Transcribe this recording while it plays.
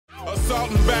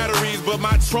assault and batteries, but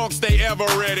my trunk stay ever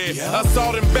ready.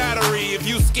 Assault and battery, if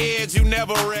you scared, you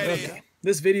never ready. Okay.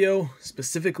 This video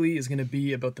specifically is going to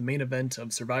be about the main event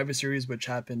of Survivor Series, which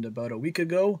happened about a week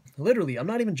ago. Literally, I'm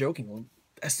not even joking.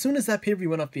 As soon as that pay-per-view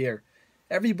went off the air,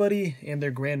 everybody and their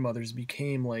grandmothers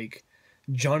became like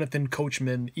Jonathan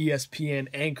Coachman, ESPN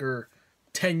anchor,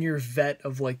 10-year vet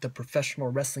of like the professional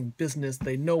wrestling business.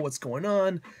 They know what's going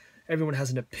on. Everyone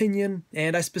has an opinion.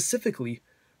 And I specifically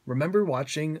remember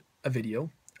watching a video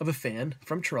of a fan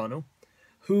from Toronto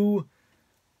who,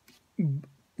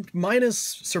 minus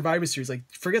Survivor Series, like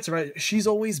forget Survivor, she's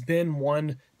always been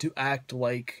one to act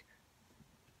like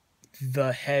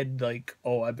the head, like,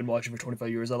 oh, I've been watching for 25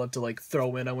 years. I love to like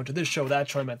throw in, I went to this show, that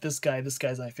show, I met this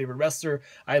guy's my favorite wrestler.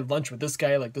 I had lunch with this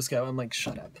guy, like this guy. I'm like,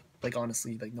 shut up. Like,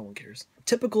 honestly, like no one cares.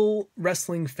 Typical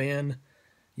wrestling fan,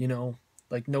 you know,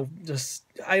 like no, just,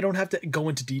 I don't have to go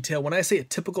into detail. When I say a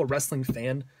typical wrestling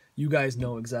fan, you guys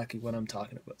know exactly what I'm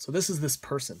talking about. So this is this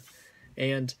person.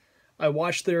 And I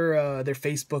watched their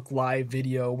Facebook live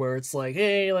video where it's like,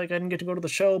 hey, like I didn't get to go to the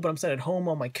show, but I'm sitting at home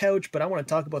on my couch, but I want to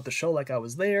talk about the show like I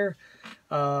was there.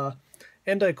 And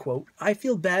I quote, "I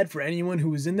feel bad for anyone who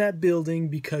was in that building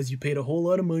because you paid a whole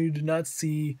lot of money to not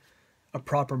see a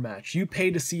proper match. You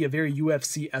paid to see a very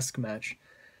UFC-esque match."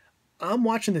 I'm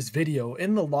watching this video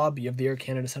in the lobby of the Air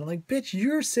Canada Center. I'm like, bitch,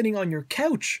 you're sitting on your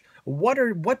couch.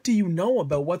 What do you know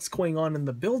about what's going on in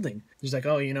the building? He's like,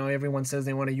 oh, you know, everyone says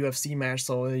they want a UFC match,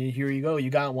 so here you go, you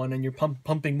got one, and you're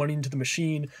pumping money into the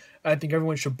machine. I think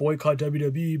everyone should boycott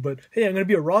WWE, but hey, I'm gonna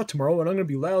be a Raw tomorrow, and I'm gonna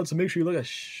be loud, so make sure you look at.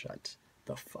 Shut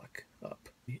the fuck up.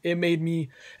 It made me,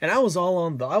 and I was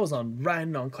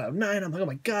riding on cloud nine. I'm like, oh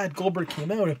my god, Goldberg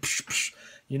came out, and psh, psh,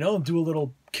 you know, do a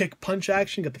little kick punch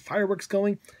action, get the fireworks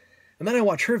going. And then I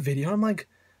watch her video, and I'm like,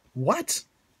 what?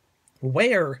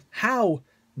 Where? How?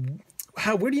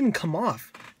 Where do you even come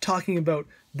off talking about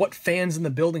what fans in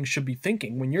the building should be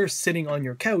thinking when you're sitting on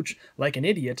your couch like an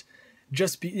idiot?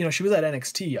 You know, she was at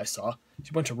NXT, I saw.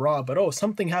 She went to Raw, but oh,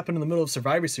 something happened in the middle of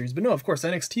Survivor Series. But no, of course,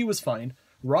 NXT was fine.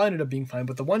 Raw ended up being fine,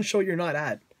 but the one show you're not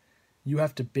at, you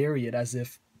have to bury it as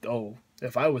if, oh,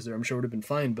 if I was there, I'm sure it would have been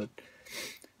fine. But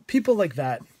people like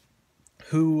that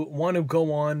who want to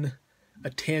go on a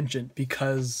tangent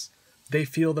because they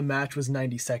feel the match was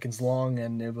 90 seconds long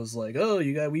and it was like, oh,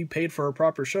 we paid for a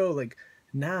proper show. Like,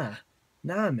 nah,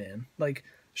 man. Like,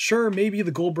 sure, maybe the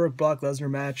Goldberg Brock Lesnar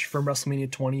match from WrestleMania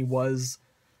 20 was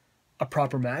a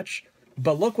proper match,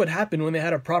 but look what happened when they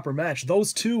had a proper match.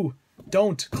 Those two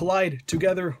don't collide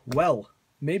together well.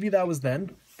 Maybe that was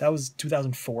then. That was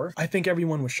 2004. I think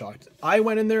everyone was shocked. I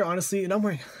went in there, honestly, and I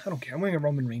don't care, I'm wearing a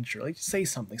Roman Reigns shirt. Like, say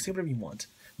something, say whatever you want.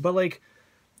 But like,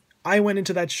 I went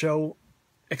into that show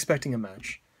expecting a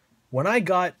match. When I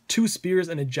got 2 spears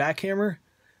and a jackhammer,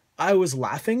 I was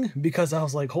laughing because I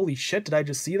was like, holy shit, did I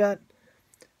just see that?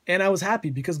 And I was happy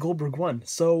because Goldberg won.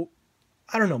 So,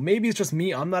 I don't know, maybe it's just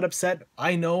me, I'm not upset.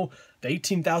 I know the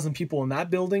 18,000 people in that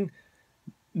building,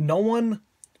 no one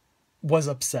was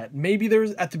upset. Maybe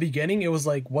at the beginning, it was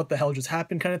like, what the hell just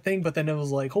happened kind of thing, but then it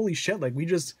was like, holy shit, like we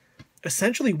just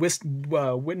essentially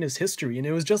witnessed history. And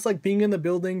it was just like being in the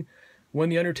building when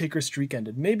the Undertaker's streak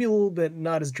ended. Maybe a little bit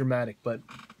not as dramatic, but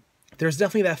there's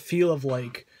definitely that feel of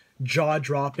like jaw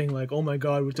dropping, like, oh my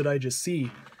god, what did I just see?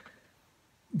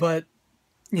 But,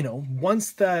 you know,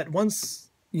 once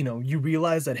you know, you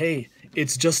realize that, hey,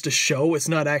 it's just a show, it's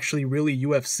not actually really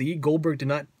UFC. Goldberg did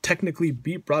not technically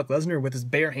beat Brock Lesnar with his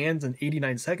bare hands in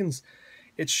 89 seconds.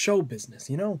 It's show business,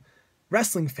 you know?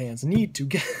 Wrestling fans need to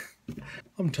get...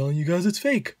 I'm telling you guys it's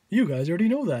fake. You guys already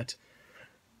know that.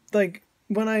 Like,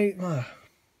 when I'm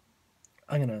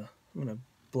gonna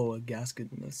blow a gasket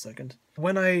in a second.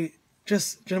 When I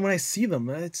see them,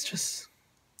 it's just,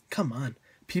 come on.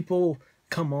 People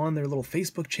come on their little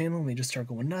Facebook channel and they just start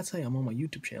going nuts. Hey, I'm on my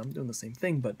YouTube channel, I'm doing the same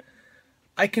thing, but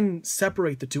I can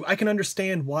separate the two. I can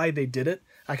understand why they did it.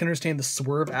 I can understand the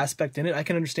swerve aspect in it. I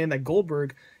can understand that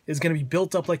Goldberg is going to be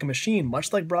built up like a machine,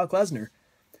 much like Brock Lesnar.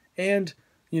 And,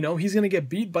 you know, he's going to get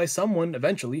beat by someone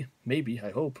eventually. Maybe,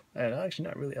 I hope. Actually,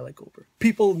 not really. I like Goldberg.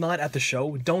 People not at the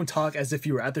show, don't talk as if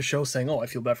you were at the show saying, oh, I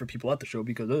feel bad for people at the show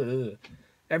because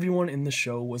everyone in the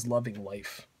show was loving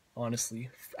life, honestly.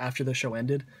 After the show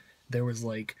ended, there was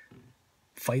like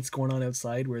fights going on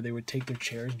outside where they would take their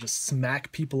chairs and just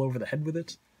smack people over the head with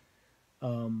it.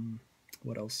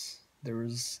 What else?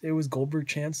 It was Goldberg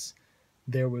chants.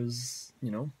 There was, you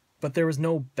know, but there was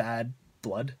no bad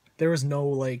blood. There was no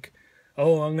like,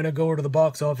 oh, I'm going to go to the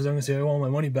box office. I'm going to say I want my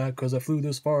money back because I flew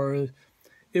this far.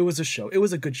 It was a show. It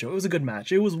was a good show. It was a good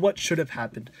match. It was what should have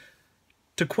happened.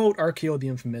 To quote RKO the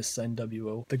Infamous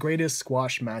NWO, the greatest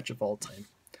squash match of all time.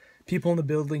 People in the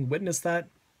building witnessed that.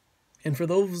 And for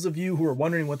those of you who are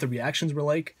wondering what the reactions were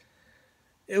like,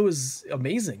 it was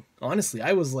amazing. Honestly,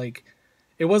 I was like,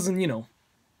 it wasn't, you know,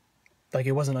 like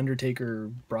it wasn't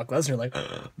Undertaker, Brock Lesnar, like,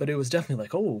 but it was definitely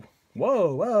like, oh,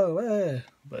 whoa, whoa, whoa.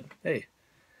 But hey,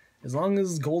 as long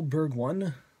as Goldberg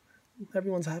won,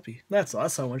 everyone's happy. That's all.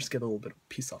 That's how I want to just get a little bit of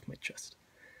peace off my chest.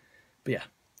 But yeah,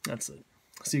 that's it.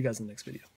 See you guys in the next video.